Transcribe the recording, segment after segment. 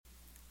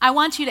I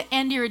want you to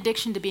end your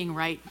addiction to being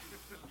right.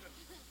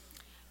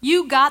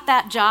 You got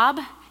that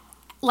job,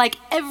 like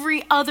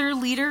every other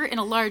leader in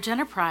a large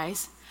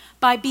enterprise,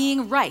 by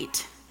being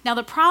right. Now,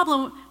 the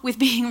problem with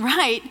being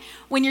right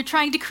when you're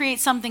trying to create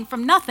something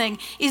from nothing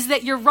is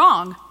that you're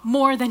wrong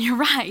more than you're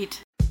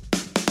right.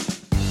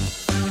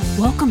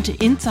 Welcome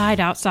to Inside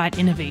Outside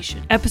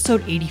Innovation,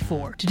 episode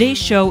 84. Today's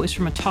show is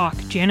from a talk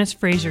Janice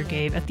Fraser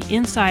gave at the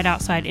Inside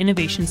Outside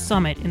Innovation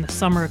Summit in the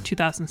summer of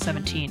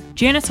 2017.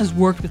 Janice has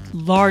worked with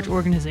large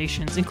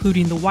organizations,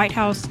 including the White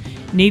House,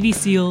 Navy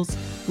SEALs,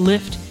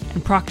 Lyft,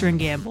 and Procter &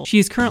 Gamble. She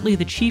is currently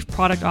the Chief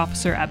Product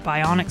Officer at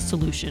Bionic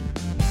Solution.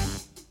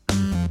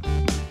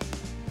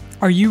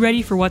 Are you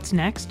ready for what's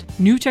next?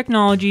 New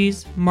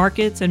technologies,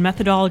 markets, and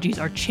methodologies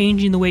are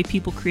changing the way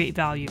people create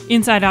value.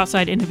 Inside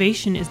Outside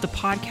Innovation is the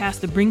podcast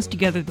that brings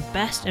together the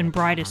best and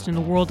brightest in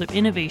the world of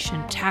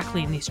innovation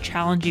tackling these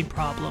challenging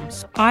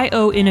problems.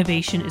 I.O.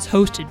 Innovation is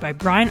hosted by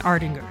Brian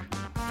Ardinger,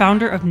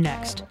 founder of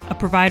Next, a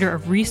provider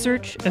of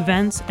research,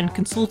 events, and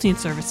consulting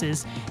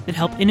services that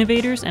help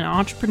innovators and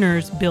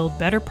entrepreneurs build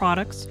better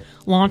products,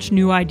 launch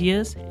new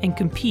ideas, and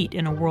compete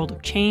in a world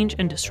of change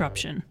and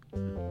disruption.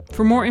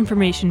 For more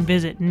information,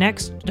 visit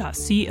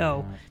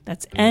next.co.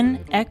 That's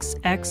nxxt.co.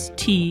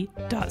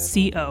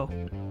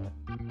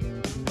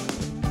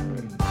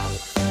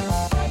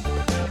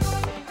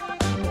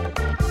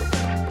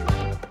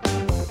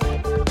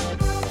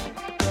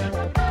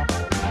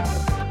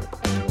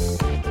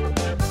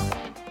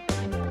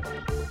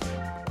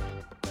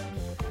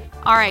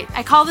 All right,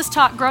 I call this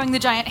talk Growing the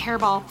Giant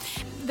Hairball.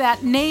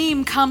 That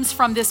name comes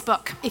from this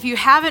book. If you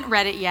haven't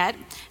read it yet,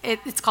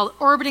 it's called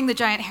Orbiting the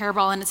Giant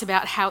Hairball, and it's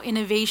about how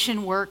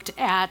innovation worked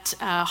at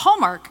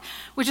Hallmark,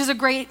 which is a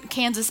great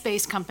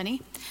Kansas-based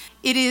company.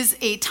 It is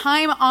a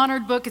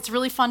time-honored book. It's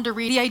really fun to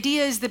read. The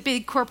idea is the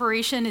big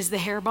corporation is the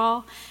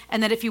hairball,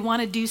 and that if you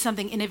want to do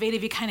something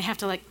innovative, you kind of have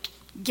to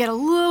get a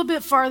little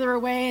bit farther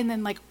away and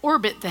then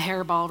orbit the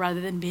hairball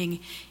rather than being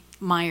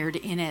mired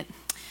in it.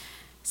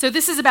 So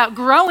this is about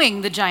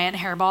growing the giant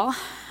hairball.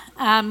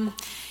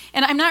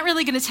 And I'm not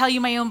really going to tell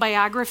you my own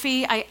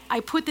biography. I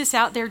put this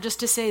out there just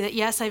to say that,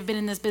 yes, I've been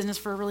in this business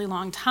for a really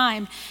long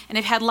time, and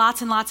I've had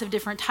lots and lots of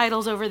different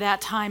titles over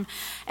that time.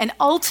 And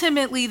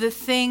ultimately, the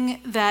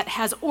thing that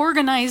has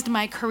organized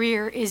my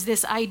career is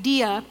this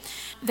idea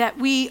that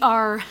we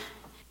are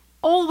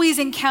always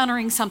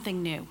encountering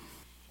something new.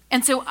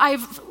 And so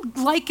I've,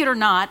 like it or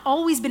not,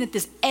 always been at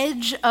this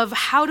edge of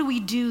how do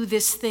we do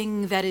this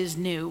thing that is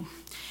new.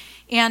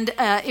 And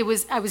I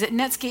was at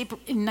Netscape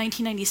in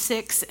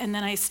 1996, and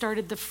then I was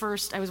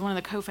one of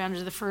the co-founders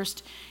of the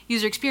first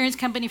user experience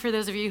company, for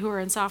those of you who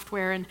are in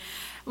software. And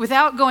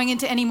without going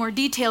into any more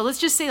detail, let's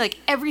just say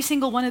every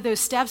single one of those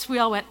steps, we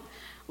all went,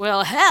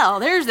 well, hell,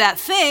 there's that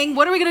thing.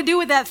 What are we going to do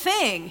with that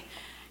thing,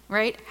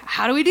 right?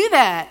 How do we do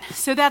that?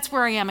 So that's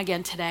where I am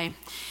again today.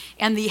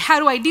 And the how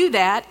do I do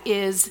that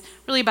is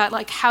really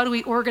about how do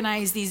we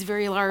organize these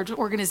very large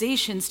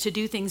organizations to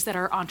do things that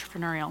are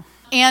entrepreneurial.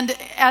 And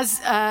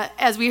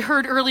as we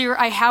heard earlier,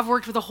 I have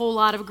worked with a whole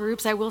lot of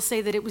groups. I will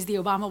say that it was the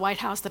Obama White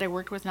House that I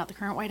worked with, not the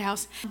current White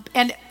House.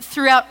 And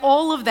throughout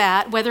all of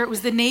that, whether it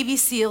was the Navy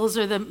SEALs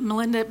or the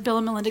Bill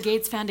and Melinda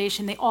Gates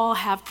Foundation, they all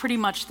have pretty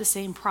much the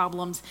same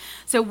problems.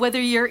 So whether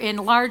you're in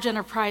large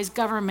enterprise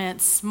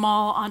government,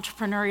 small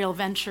entrepreneurial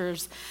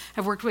ventures,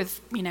 I've worked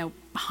with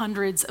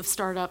hundreds of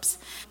startups.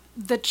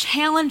 The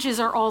challenges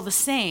are all the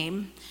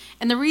same.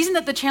 And the reason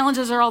that the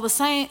challenges are all the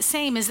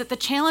same is that the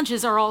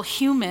challenges are all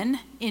human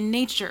in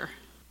nature.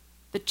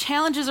 The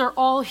challenges are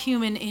all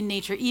human in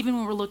nature, even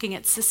when we're looking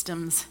at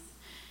systems.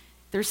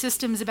 They're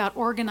systems about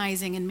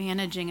organizing and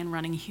managing and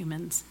running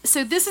humans.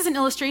 So this is an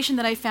illustration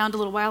that I found a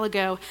little while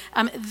ago.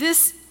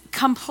 This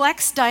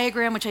complex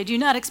diagram, which I do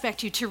not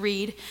expect you to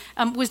read,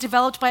 was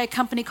developed by a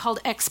company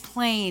called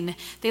Explain.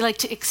 They like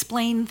to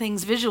explain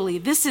things visually.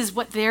 This is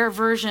what their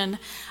version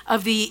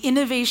of the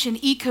innovation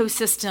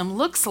ecosystem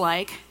looks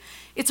like.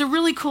 It's a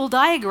really cool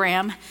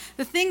diagram.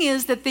 The thing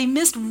is that they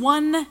missed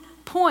one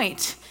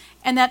point,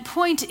 and that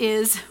point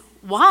is,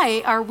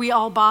 why are we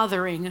all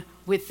bothering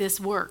with this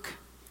work?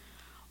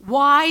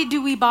 Why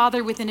do we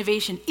bother with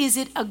innovation? Is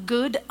it a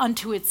good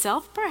unto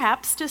itself?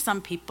 Perhaps to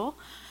some people.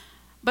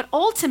 But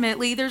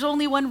ultimately, there's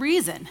only one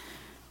reason.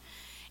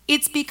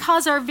 It's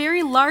because our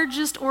very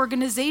largest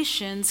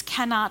organizations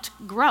cannot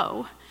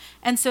grow.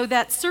 And so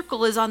that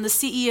circle is on the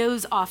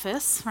CEO's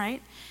office,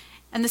 right?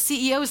 And the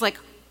CEO is like,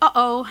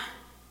 uh-oh,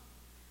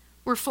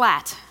 we're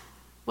flat.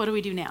 What do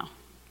we do now?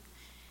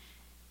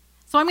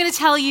 So I'm going to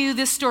tell you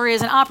this story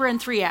as an opera in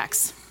 3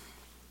 acts.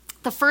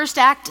 The first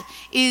act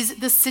is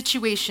the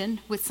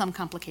situation with some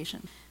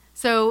complication.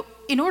 So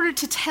in order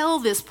to tell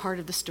this part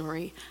of the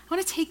story, I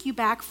want to take you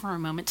back for a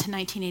moment to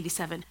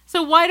 1987.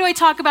 So why do I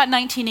talk about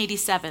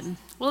 1987?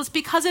 Well, it's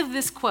because of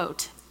this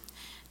quote.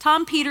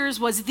 Tom Peters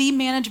was the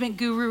management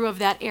guru of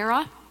that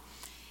era,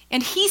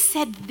 and he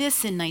said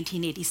this in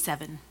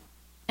 1987.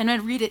 And I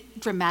read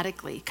it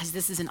dramatically because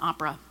this is an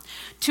opera.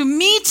 To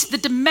meet the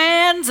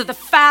demands of the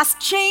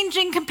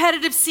fast-changing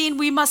competitive scene,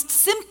 we must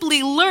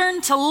simply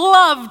learn to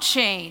love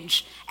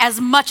change as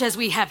much as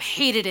we have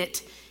hated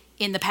it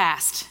in the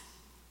past.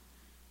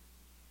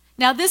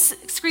 Now, this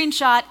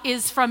screenshot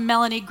is from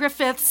Melanie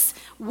Griffith's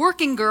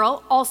Working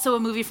Girl, also a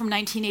movie from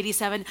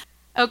 1987.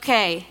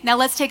 Okay, now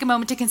let's take a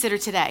moment to consider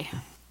today.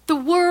 The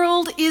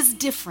world is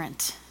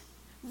different.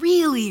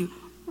 Really,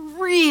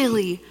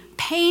 really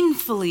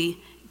painfully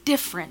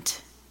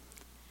different.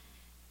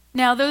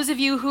 Now, those of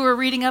you who are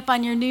reading up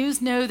on your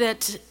news know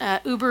that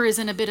Uber is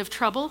in a bit of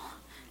trouble.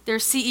 Their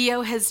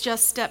CEO has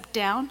just stepped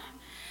down.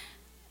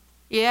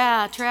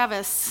 Yeah,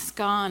 Travis is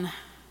gone.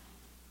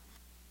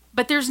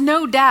 But there's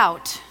no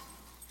doubt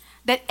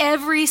that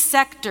every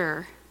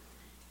sector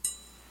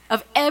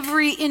of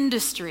every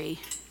industry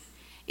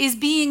is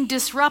being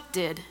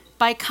disrupted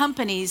by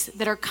companies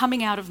that are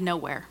coming out of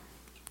nowhere.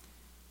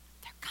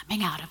 They're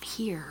coming out of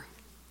here.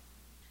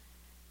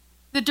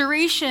 The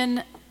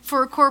duration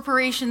for a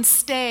corporation's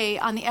stay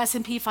on the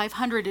S&P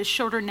 500 is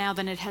shorter now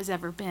than it has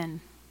ever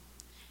been.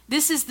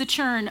 This is the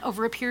churn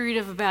over a period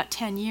of about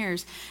 10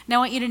 years. Now I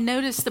want you to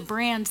notice the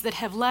brands that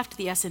have left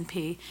the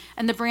S&P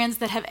and the brands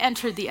that have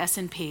entered the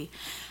S&P.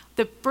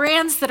 The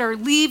brands that are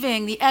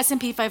leaving the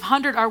S&P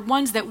 500 are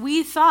ones that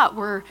we thought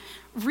were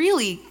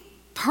really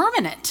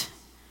permanent.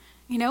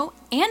 You know,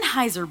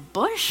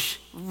 Anheuser-Busch?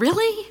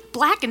 Really?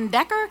 Black &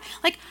 Decker?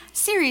 Like,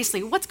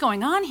 seriously, what's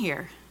going on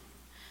here?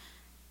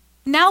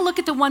 Now look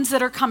at the ones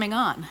that are coming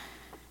on.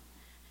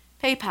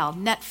 PayPal,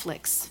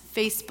 Netflix,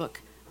 Facebook,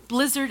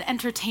 Blizzard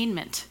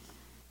Entertainment.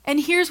 And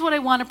here's what I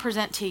want to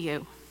present to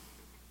you.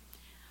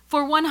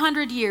 For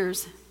 100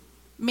 years,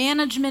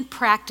 management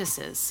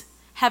practices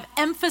have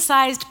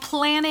emphasized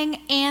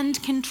planning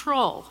and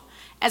control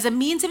as a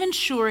means of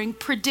ensuring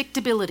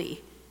predictability.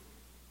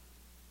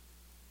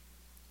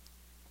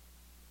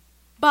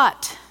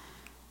 But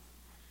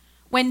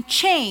when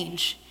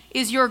change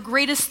is your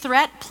greatest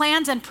threat,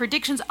 plans and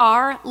predictions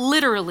are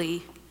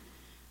literally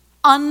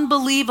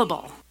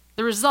unbelievable.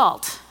 The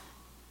result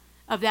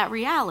of that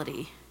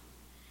reality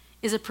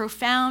is a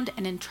profound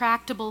and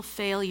intractable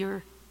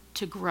failure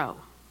to grow.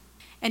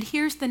 And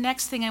here's the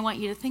next thing I want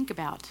you to think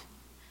about.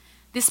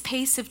 This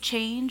pace of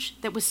change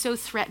that was so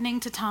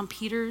threatening to Tom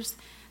Peters,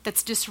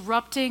 that's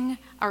disrupting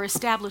our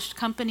established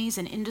companies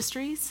and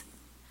industries,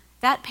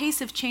 that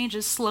pace of change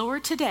is slower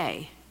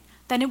today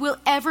than it will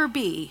ever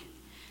be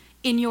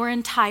in your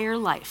entire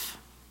life.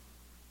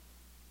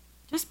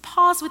 Just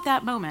pause with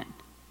that moment.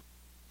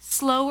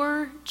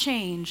 Slower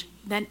change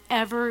than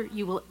ever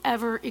you will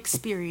ever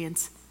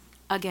experience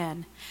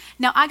again.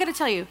 Now, I gotta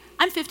tell you,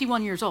 I'm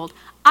 51 years old.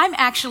 I'm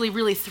actually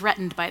really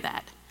threatened by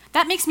that.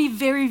 That makes me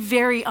very,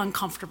 very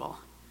uncomfortable.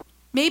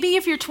 Maybe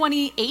if you're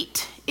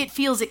 28, it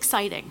feels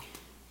exciting.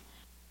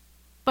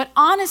 But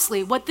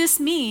honestly, what this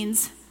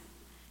means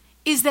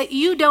is that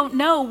you don't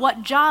know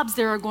what jobs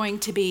there are going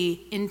to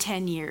be in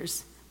 10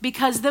 years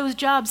because those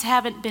jobs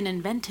haven't been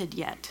invented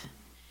yet.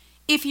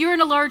 If you're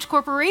in a large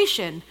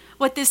corporation,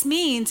 what this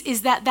means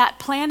is that that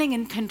planning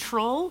and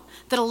control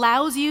that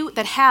allows you,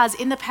 that has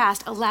in the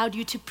past allowed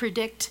you to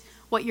predict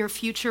what your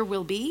future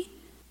will be,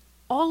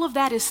 all of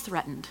that is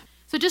threatened.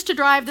 So just to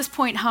drive this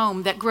point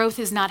home that growth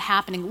is not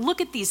happening, look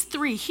at these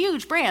three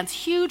huge brands,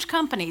 huge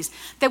companies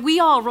that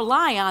we all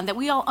rely on, that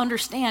we all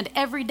understand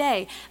every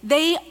day.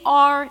 They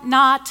are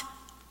not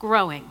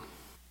growing.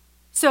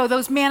 So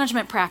those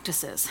management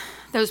practices,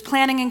 those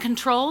planning and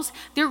controls,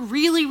 they're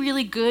really,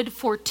 really good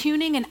for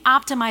tuning and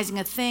optimizing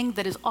a thing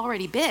that is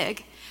already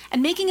big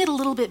and making it a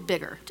little bit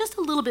bigger, just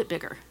a little bit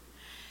bigger.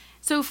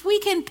 So if we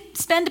can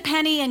spend a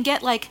penny and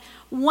get like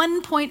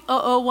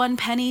 1.001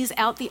 pennies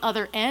out the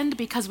other end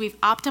because we've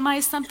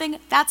optimized something,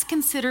 that's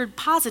considered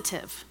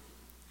positive.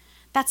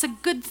 That's a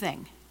good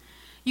thing.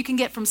 You can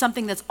get from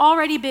something that's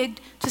already big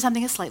to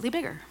something that's slightly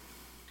bigger.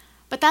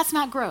 But that's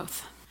not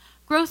growth.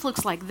 Growth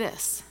looks like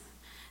this.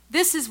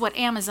 This is what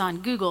Amazon,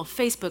 Google,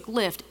 Facebook,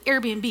 Lyft,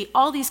 Airbnb,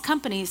 all these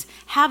companies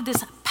have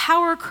this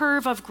power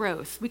curve of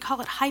growth. We call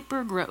it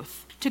hyper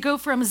growth, to go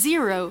from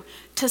 0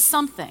 to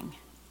something.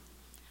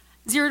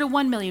 0 to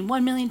 1 million,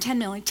 1 million, 10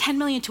 million, 10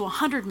 million to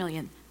 100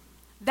 million.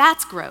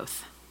 That's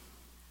growth.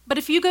 But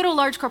if you go to a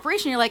large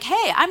corporation, you're like,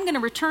 hey, I'm going to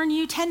return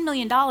you $10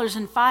 million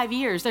in 5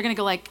 years. They're going to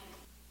go like,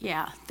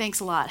 yeah, thanks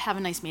a lot. Have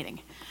a nice meeting,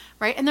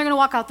 right? And they're going to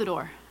walk out the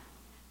door.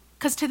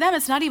 Because to them,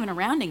 it's not even a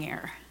rounding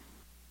error.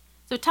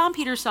 So Tom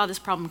Peters saw this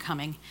problem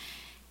coming.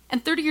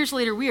 And 30 years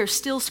later, we are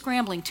still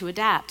scrambling to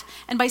adapt.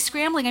 And by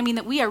scrambling, I mean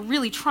that we are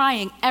really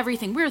trying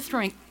everything. We're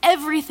throwing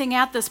everything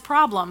at this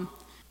problem.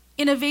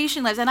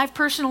 Innovation labs, and I've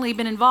personally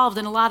been involved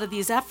in a lot of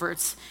these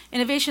efforts.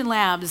 Innovation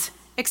labs,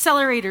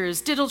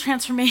 accelerators, digital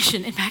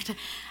transformation. In fact,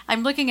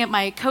 I'm looking at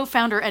my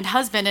co-founder and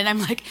husband, and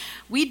I'm like,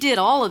 we did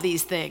all of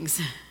these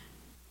things.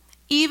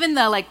 Even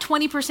the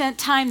 20%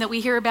 time that we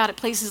hear about at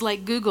places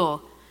like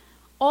Google,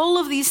 all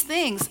of these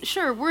things,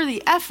 sure, were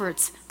the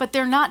efforts, but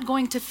they're not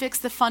going to fix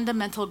the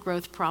fundamental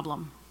growth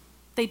problem.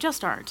 They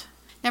just aren't.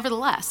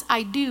 Nevertheless,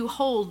 I do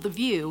hold the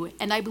view,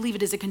 and I believe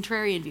it is a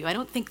contrarian view. I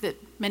don't think that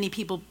many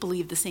people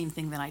believe the same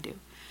thing that I do.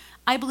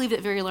 I believe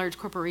that very large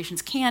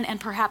corporations can and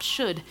perhaps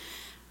should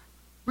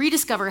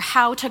rediscover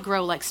how to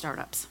grow like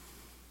startups.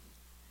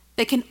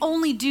 They can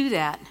only do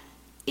that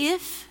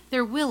if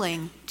they're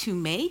willing to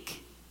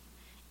make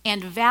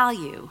and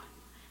value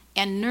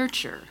and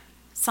nurture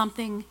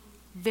something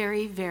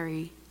very,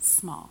 very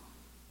small.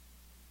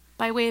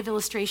 By way of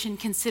illustration,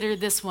 consider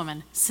this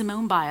woman,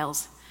 Simone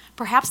Biles,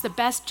 perhaps the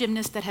best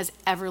gymnast that has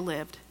ever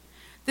lived.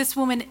 This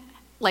woman,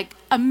 like,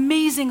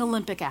 amazing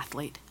Olympic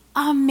athlete,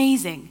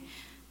 amazing,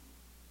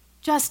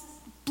 just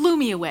blew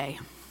me away.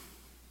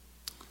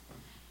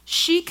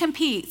 She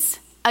competes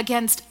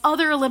against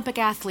other Olympic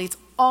athletes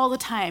all the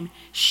time.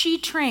 She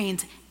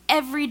trains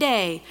every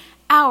day,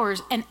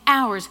 hours and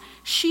hours.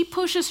 She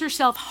pushes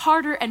herself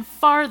harder and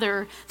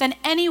farther than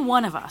any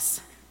one of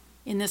us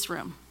in this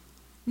room.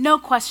 No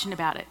question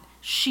about it.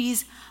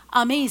 She's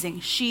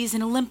amazing. She's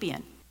an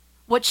Olympian.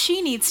 What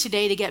she needs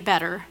today to get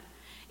better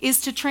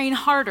is to train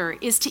harder,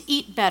 is to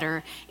eat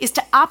better, is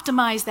to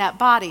optimize that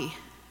body.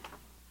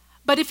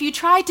 But if you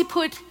tried to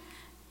put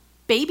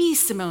baby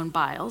Simone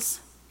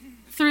Biles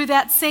through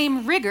that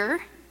same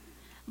rigor,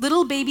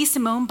 little baby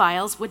Simone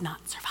Biles would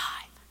not survive.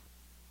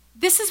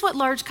 This is what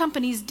large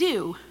companies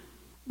do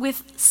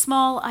with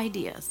small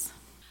ideas.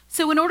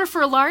 So in order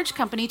for a large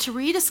company to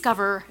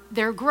rediscover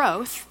their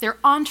growth, their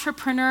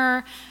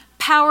entrepreneur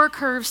power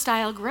curve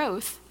style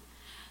growth,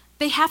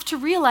 they have to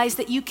realize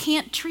that you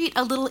can't treat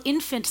a little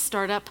infant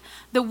startup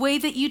the way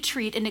that you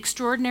treat an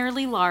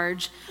extraordinarily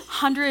large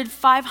 $100,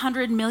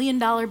 $500 million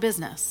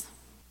business.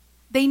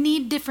 They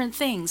need different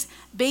things.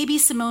 Baby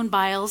Simone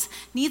Biles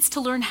needs to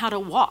learn how to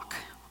walk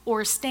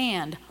or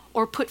stand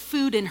or put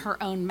food in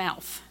her own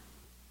mouth.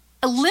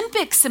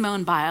 Olympic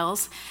Simone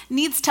Biles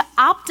needs to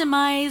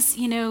optimize,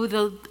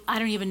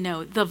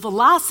 the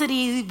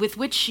velocity with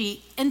which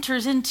she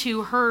enters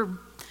into her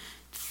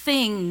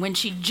thing when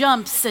she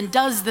jumps and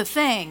does the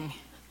thing.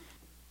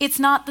 It's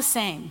not the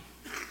same.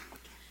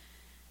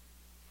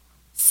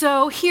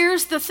 So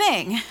here's the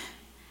thing.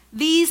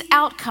 These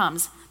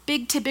outcomes,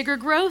 big to bigger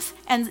growth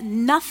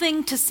and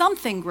nothing to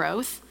something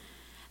growth,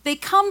 they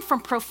come from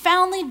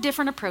profoundly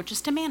different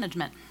approaches to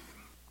management.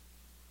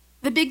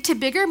 The big to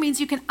bigger means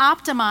you can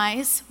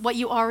optimize what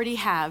you already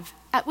have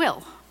at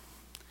will.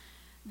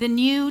 The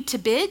new to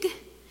big,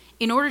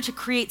 in order to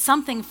create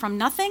something from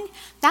nothing,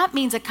 that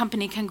means a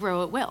company can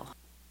grow at will.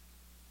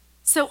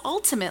 So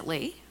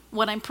ultimately,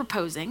 what I'm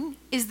proposing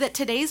is that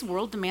today's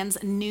world demands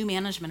a new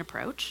management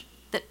approach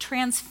that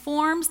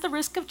transforms the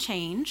risk of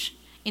change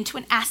into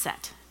an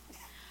asset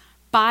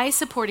by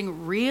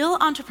supporting real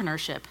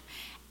entrepreneurship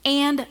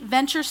and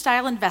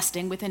venture-style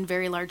investing within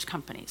very large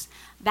companies.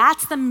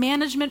 That's the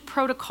management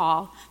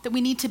protocol that we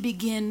need to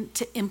begin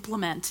to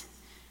implement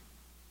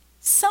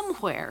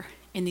somewhere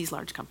in these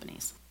large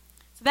companies.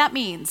 So that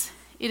means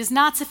it is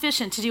not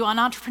sufficient to do an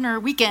entrepreneur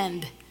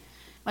weekend,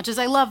 much as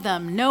I love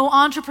them. No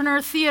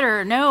entrepreneur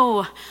theater,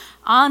 no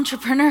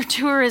entrepreneur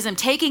tourism,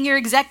 taking your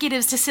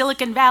executives to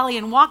Silicon Valley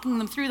and walking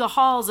them through the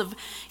halls of,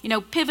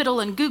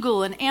 Pivotal and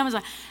Google and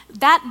Amazon.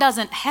 That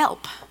doesn't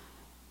help.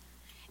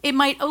 It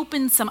might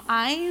open some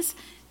eyes,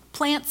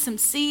 plant some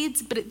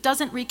seeds, but it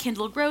doesn't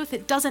rekindle growth.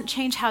 It doesn't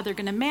change how they're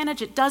going to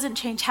manage. It doesn't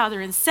change how they're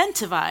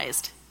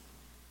incentivized.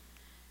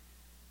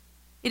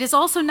 It is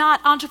also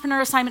not entrepreneur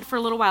assignment for a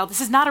little while.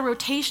 This is not a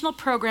rotational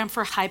program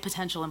for high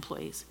potential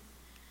employees.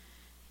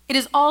 It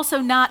is also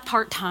not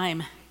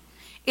part-time.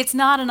 It's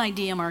not an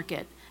idea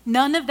market.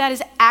 None of that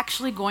is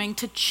actually going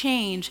to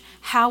change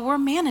how we're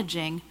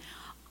managing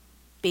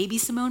baby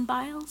Simone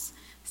Biles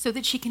so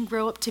that she can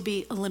grow up to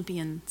be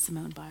Olympian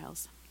Simone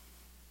Biles.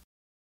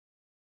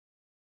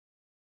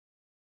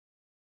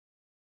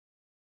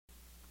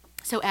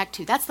 So Act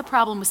 2, that's the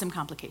problem with some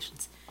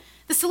complications.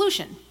 The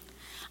solution,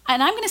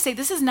 and I'm going to say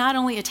this is not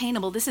only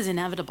attainable, this is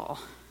inevitable.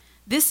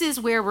 This is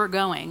where we're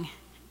going,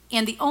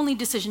 and the only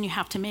decision you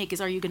have to make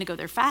is, are you going to go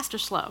there fast or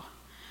slow?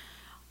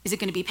 Is it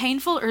going to be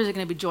painful or is it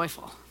going to be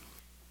joyful?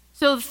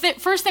 So the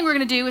first thing we're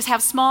going to do is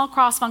have small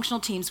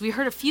cross-functional teams. We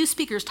heard a few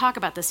speakers talk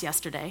about this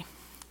yesterday.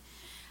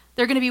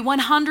 They're going to be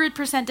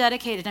 100%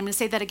 dedicated. I'm going to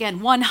say that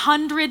again,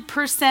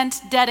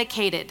 100%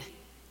 dedicated.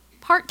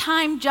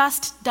 Part-time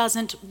just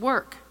doesn't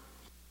work.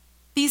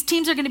 These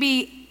teams are going to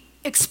be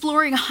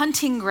exploring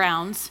hunting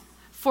grounds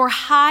for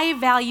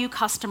high-value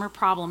customer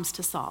problems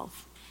to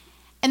solve.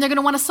 And they're going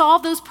to want to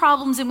solve those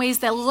problems in ways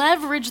that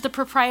leverage the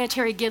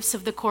proprietary gifts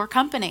of the core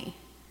company,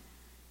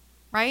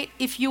 right?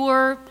 If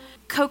you're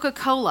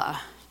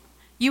Coca-Cola,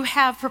 you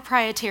have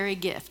proprietary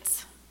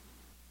gifts.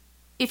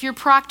 If you're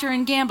Procter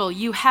 & Gamble,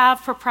 you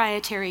have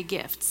proprietary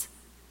gifts.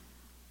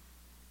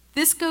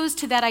 This goes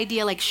to that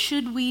idea, like,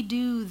 should we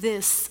do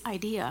this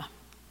idea?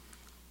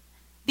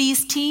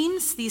 These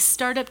teams, these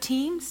startup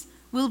teams,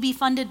 will be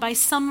funded by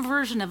some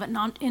version of an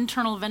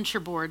internal venture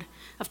board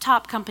of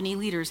top company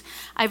leaders.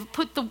 I've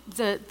put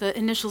the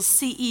initials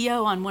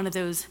CEO on one of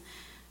those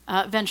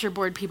venture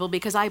board people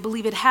because I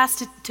believe it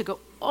has to go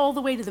all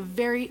the way to the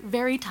very,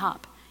 very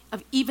top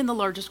of even the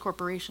largest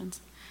corporations.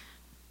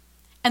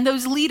 And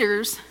those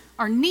leaders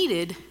are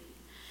needed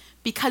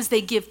because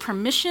they give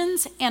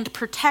permissions and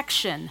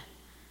protection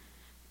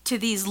to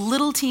these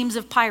little teams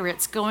of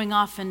pirates going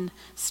off and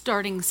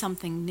starting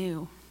something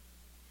new.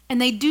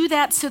 And they do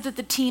that so that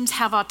the teams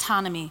have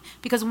autonomy.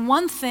 Because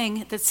one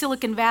thing that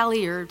Silicon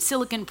Valley or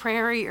Silicon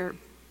Prairie or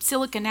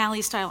Silicon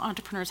Alley style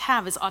entrepreneurs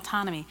have is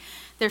autonomy.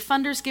 Their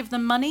funders give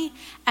them money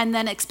and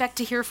then expect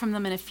to hear from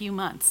them in a few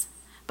months.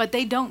 But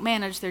they don't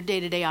manage their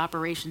day-to-day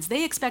operations.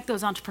 They expect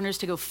those entrepreneurs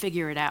to go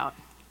figure it out.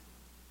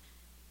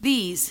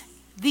 These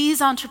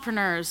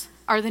entrepreneurs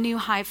are the new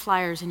high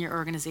flyers in your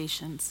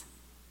organizations.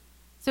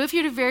 So if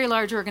you're at a very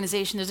large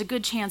organization, there's a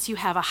good chance you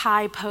have a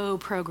high PO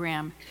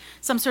program,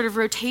 some sort of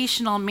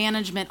rotational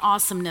management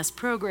awesomeness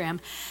program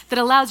that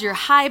allows your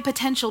high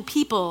potential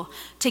people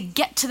to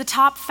get to the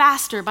top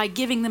faster by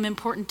giving them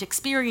important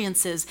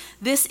experiences.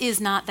 This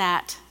is not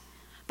that.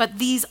 But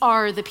these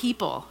are the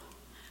people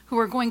who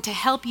are going to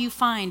help you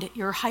find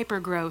your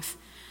hypergrowth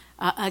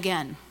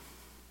again.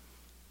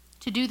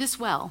 To do this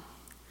well,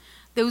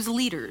 those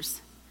leaders,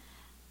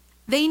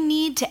 they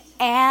need to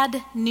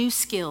add new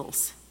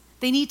skills.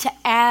 They need to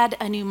add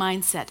a new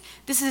mindset.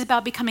 This is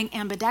about becoming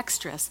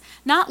ambidextrous,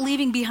 not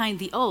leaving behind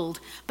the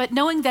old, but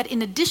knowing that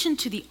in addition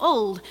to the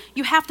old,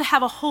 you have to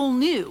have a whole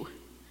new.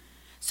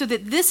 So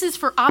that this is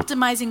for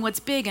optimizing what's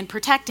big and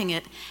protecting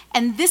it,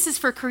 and this is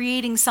for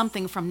creating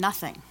something from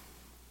nothing.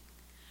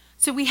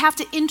 So we have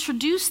to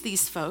introduce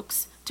these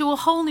folks to a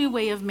whole new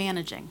way of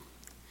managing.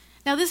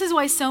 Now, this is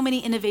why so many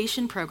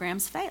innovation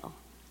programs fail.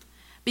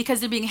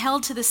 Because they're being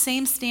held to the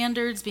same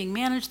standards, being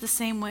managed the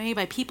same way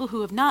by people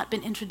who have not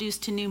been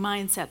introduced to new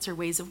mindsets or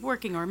ways of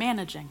working or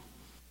managing.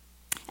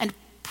 And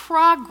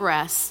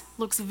progress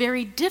looks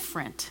very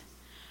different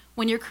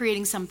when you're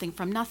creating something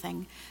from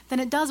nothing than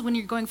it does when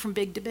you're going from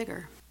big to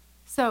bigger.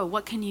 So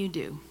what can you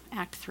do?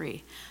 Act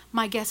 3.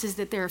 My guess is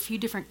that there are a few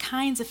different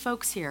kinds of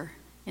folks here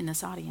in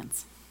this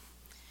audience.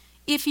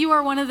 If you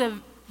are one of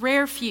the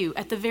rare few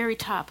at the very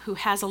top who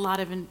has a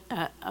lot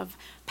of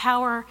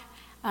power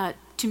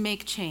to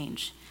make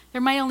change. There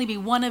might only be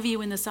one of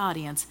you in this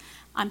audience.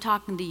 I'm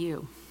talking to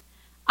you.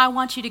 I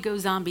want you to go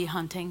zombie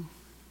hunting.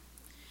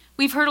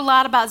 We've heard a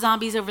lot about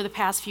zombies over the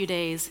past few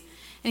days,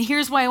 and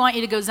here's why I want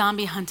you to go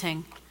zombie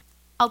hunting.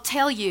 I'll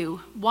tell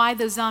you why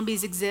those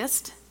zombies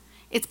exist.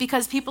 It's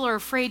because people are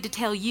afraid to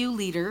tell you,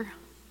 leader,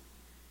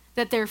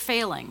 that they're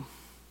failing.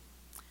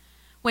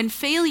 When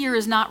failure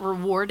is not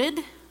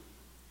rewarded,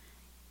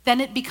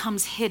 then it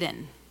becomes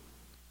hidden.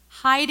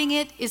 Hiding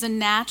it is a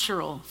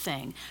natural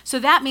thing. So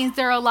that means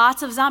there are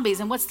lots of zombies.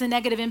 And what's the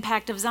negative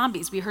impact of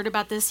zombies? We heard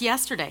about this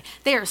yesterday.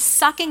 They are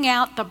sucking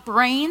out the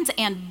brains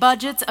and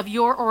budgets of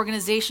your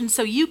organization,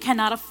 so you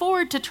cannot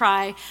afford to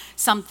try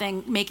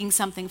something, making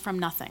something from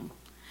nothing.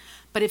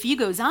 But if you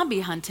go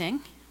zombie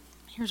hunting,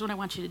 here's what I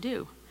want you to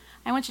do.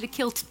 I want you to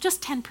kill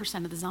just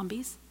 10% of the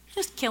zombies.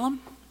 Just kill them.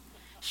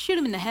 Shoot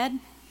them in the head.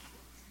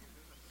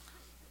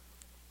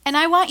 And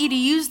I want you to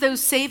use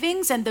those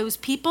savings and those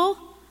people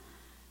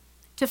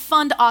to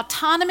fund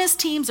autonomous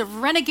teams of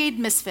renegade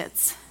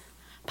misfits.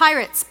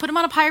 Pirates, put them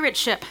on a pirate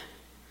ship.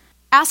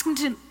 Ask them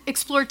to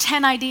explore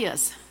 10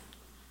 ideas.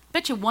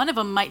 Bet you one of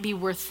them might be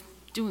worth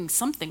doing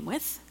something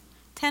with.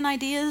 10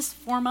 ideas,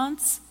 4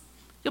 months.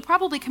 You'll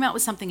probably come out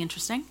with something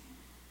interesting.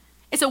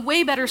 It's a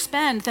way better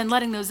spend than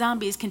letting those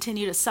zombies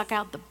continue to suck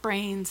out the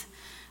brains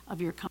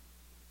of your company.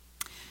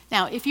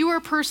 Now, if you are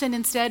a person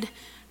instead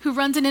who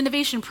runs an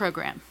innovation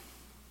program,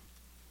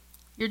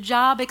 your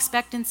job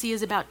expectancy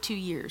is about 2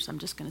 years. I'm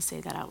just going to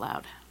say that out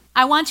loud.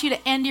 I want you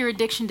to end your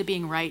addiction to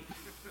being right.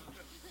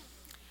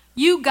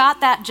 You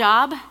got that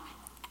job,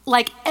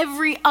 like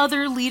every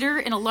other leader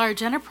in a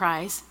large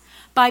enterprise,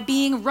 by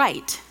being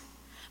right,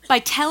 by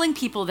telling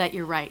people that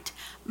you're right,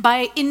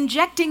 by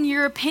injecting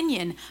your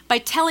opinion, by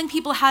telling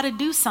people how to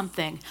do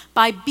something,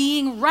 by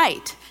being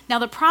right. Now,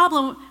 the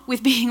problem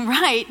with being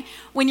right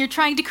when you're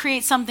trying to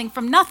create something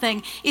from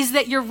nothing is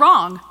that you're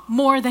wrong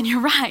more than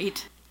you're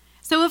right.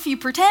 So if you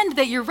pretend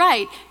that you're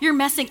right, you're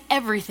messing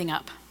everything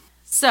up.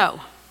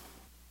 So,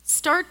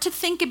 start to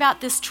think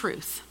about this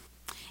truth.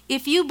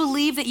 If you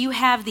believe that you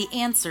have the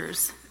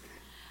answers,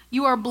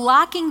 you are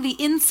blocking the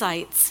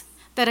insights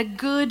that a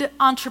good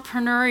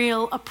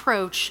entrepreneurial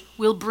approach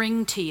will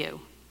bring to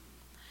you.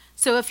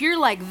 So if you're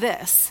like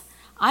this,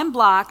 I'm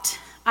blocked,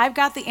 I've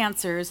got the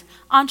answers,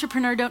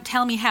 entrepreneur, don't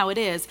tell me how it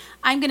is,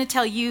 I'm going to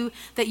tell you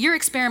that your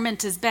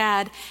experiment is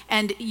bad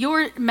and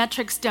your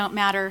metrics don't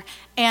matter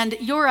and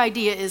your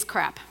idea is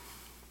crap.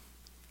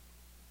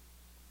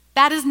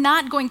 That is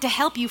not going to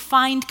help you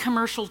find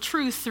commercial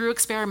truth through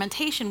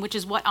experimentation, which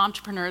is what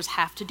entrepreneurs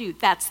have to do.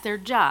 That's their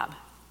job.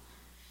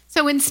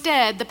 So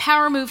instead, the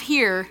power move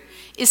here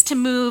is to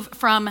move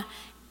from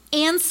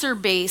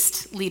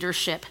answer-based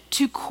leadership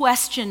to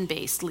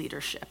question-based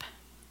leadership.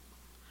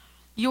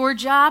 Your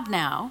job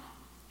now,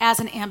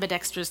 as an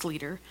ambidextrous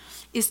leader,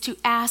 is to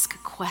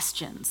ask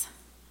questions.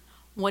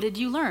 What did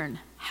you learn?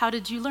 How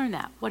did you learn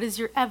that? What is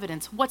your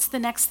evidence? What's the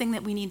next thing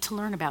that we need to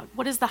learn about?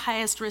 What is the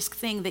highest risk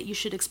thing that you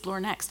should explore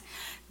next?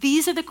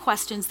 These are the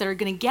questions that are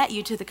going to get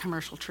you to the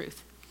commercial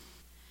truth.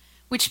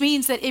 Which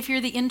means that if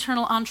you're the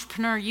internal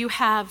entrepreneur, you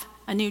have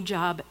a new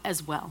job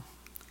as well.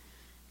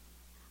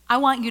 I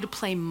want you to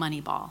play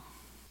Moneyball.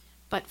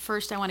 But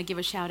first, I want to give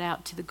a shout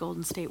out to the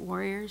Golden State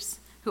Warriors,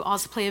 who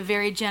also play a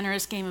very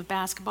generous game of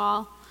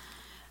basketball.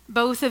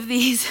 Both of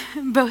these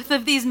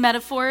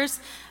metaphors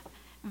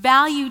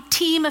value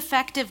team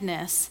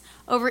effectiveness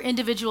over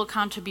individual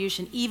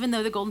contribution, even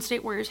though the Golden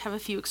State Warriors have a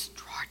few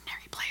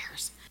extraordinary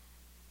players.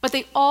 But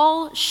they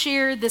all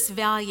share this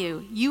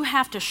value. You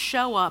have to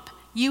show up,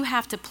 you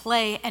have to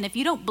play, and if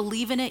you don't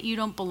believe in it, you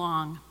don't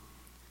belong.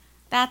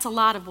 That's a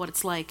lot of what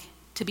it's like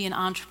to be an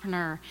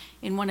entrepreneur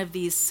in one of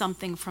these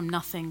something from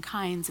nothing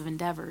kinds of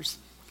endeavors.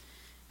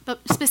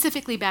 But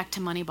specifically back to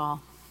Moneyball.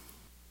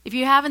 If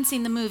you haven't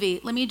seen the movie,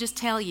 let me just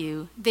tell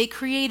you, they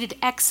created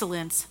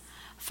excellence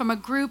from a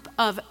group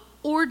of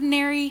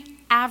ordinary,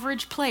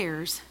 average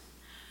players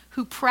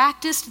who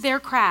practiced their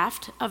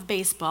craft of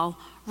baseball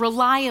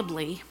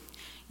reliably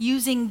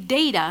using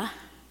data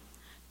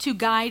to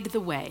guide the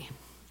way.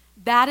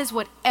 That is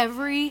what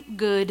every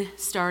good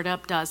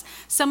startup does.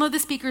 Some of the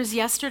speakers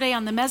yesterday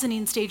on the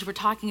mezzanine stage were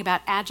talking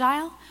about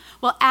Agile.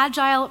 Well,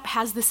 Agile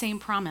has the same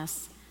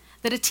promise,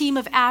 that a team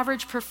of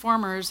average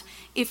performers,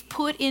 if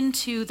put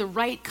into the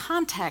right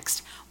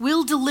context,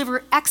 will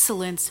deliver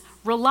excellence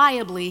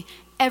reliably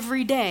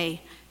every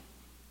day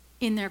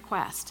in their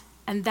quest.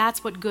 And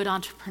that's what good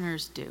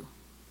entrepreneurs do.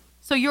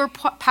 So your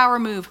power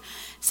move,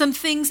 some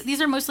things, these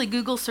are mostly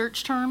Google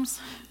search terms.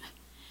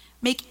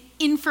 Make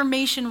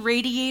information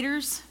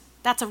radiators.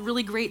 That's a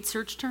really great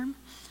search term.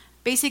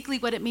 Basically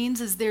what it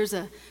means is there's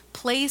a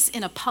place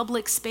in a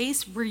public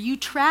space where you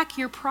track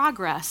your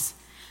progress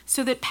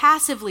so that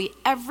passively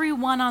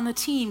everyone on the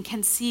team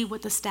can see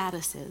what the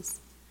status is.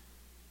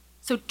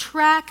 So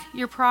track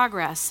your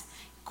progress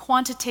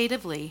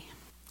quantitatively.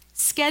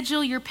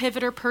 Schedule your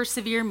pivot or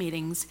persevere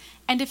meetings.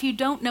 And if you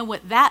don't know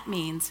what that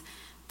means,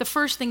 the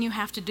first thing you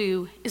have to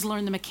do is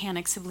learn the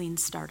mechanics of lean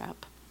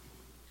startup.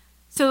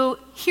 So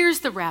here's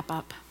the wrap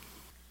up.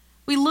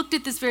 We looked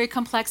at this very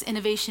complex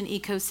innovation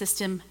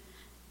ecosystem,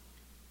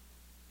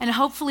 and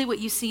hopefully what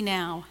you see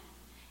now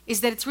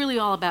is that it's really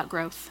all about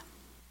growth.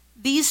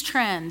 These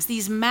trends,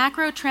 these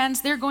macro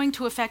trends, they're going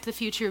to affect the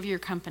future of your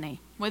company.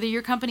 Whether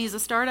your company is a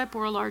startup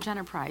or a large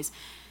enterprise,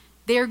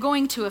 they're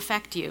going to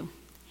affect you,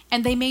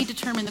 and they may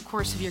determine the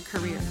course of your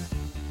career.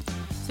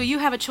 So you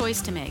have a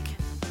choice to make.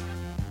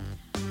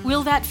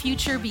 Will that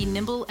future be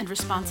nimble and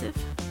responsive,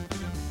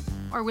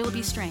 or will it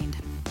be strained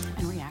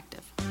and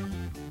reactive?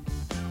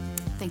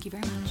 Thank you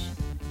very much.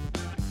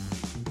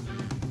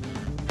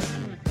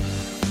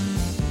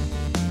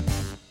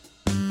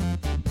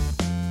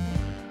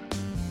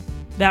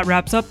 That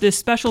wraps up this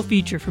special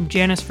feature from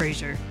Janice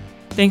Fraser.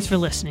 Thanks for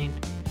listening.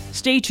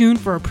 Stay tuned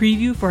for a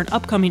preview for an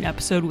upcoming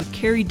episode with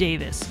Carrie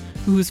Davis,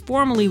 who was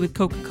formerly with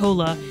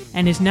Coca-Cola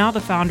and is now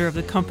the founder of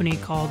the company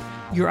called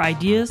Your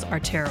Ideas Are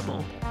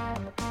Terrible.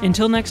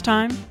 Until next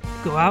time,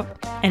 go out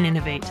and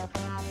innovate.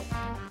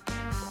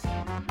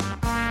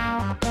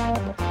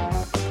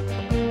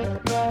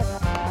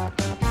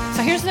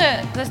 So here's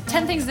the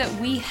 10 things that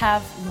we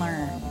have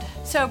learned.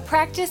 So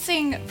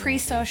practicing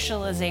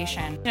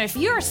pre-socialization. If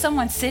you're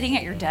someone sitting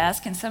at your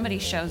desk and somebody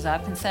shows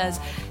up and says,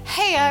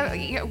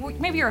 hey,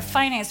 maybe you're a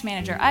finance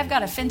manager, I've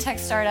got a fintech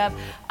startup,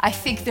 I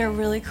think they're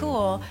really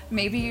cool,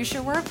 maybe you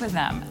should work with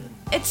them.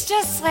 It's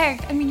just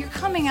like, you're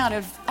coming out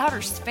of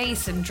outer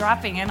space and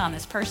dropping in on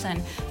this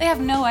person. They have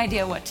no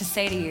idea what to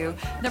say to you.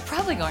 They're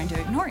probably going to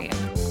ignore you.